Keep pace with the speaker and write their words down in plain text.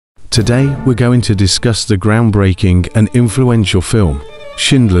Today we're going to discuss the groundbreaking and influential film,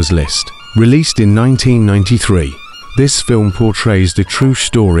 Schindler's List. Released in 1993, this film portrays the true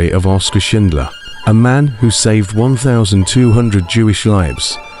story of Oskar Schindler, a man who saved 1,200 Jewish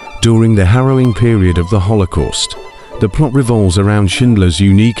lives during the harrowing period of the Holocaust. The plot revolves around Schindler's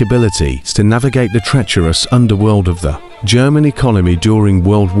unique ability to navigate the treacherous underworld of the German economy during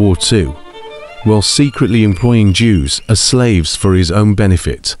World War II, while secretly employing Jews as slaves for his own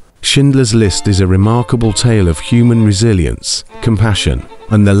benefit. Schindler's List is a remarkable tale of human resilience, compassion,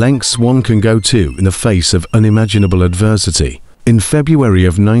 and the lengths one can go to in the face of unimaginable adversity. In February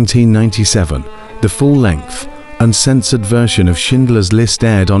of 1997, the full-length, uncensored version of Schindler's List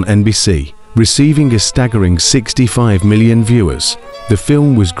aired on NBC, receiving a staggering 65 million viewers. The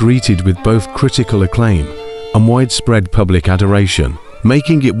film was greeted with both critical acclaim and widespread public adoration,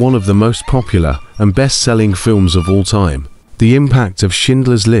 making it one of the most popular and best-selling films of all time. The impact of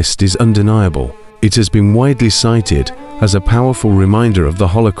Schindler's List is undeniable. It has been widely cited as a powerful reminder of the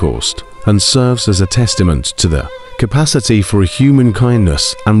Holocaust and serves as a testament to the capacity for human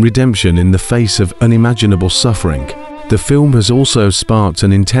kindness and redemption in the face of unimaginable suffering. The film has also sparked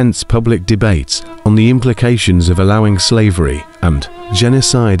an intense public debate on the implications of allowing slavery and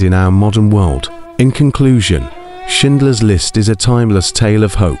genocide in our modern world. In conclusion, Schindler's List is a timeless tale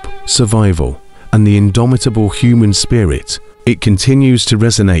of hope, survival, and the indomitable human spirit. It continues to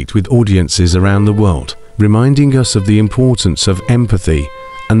resonate with audiences around the world, reminding us of the importance of empathy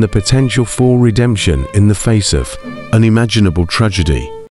and the potential for redemption in the face of unimaginable tragedy.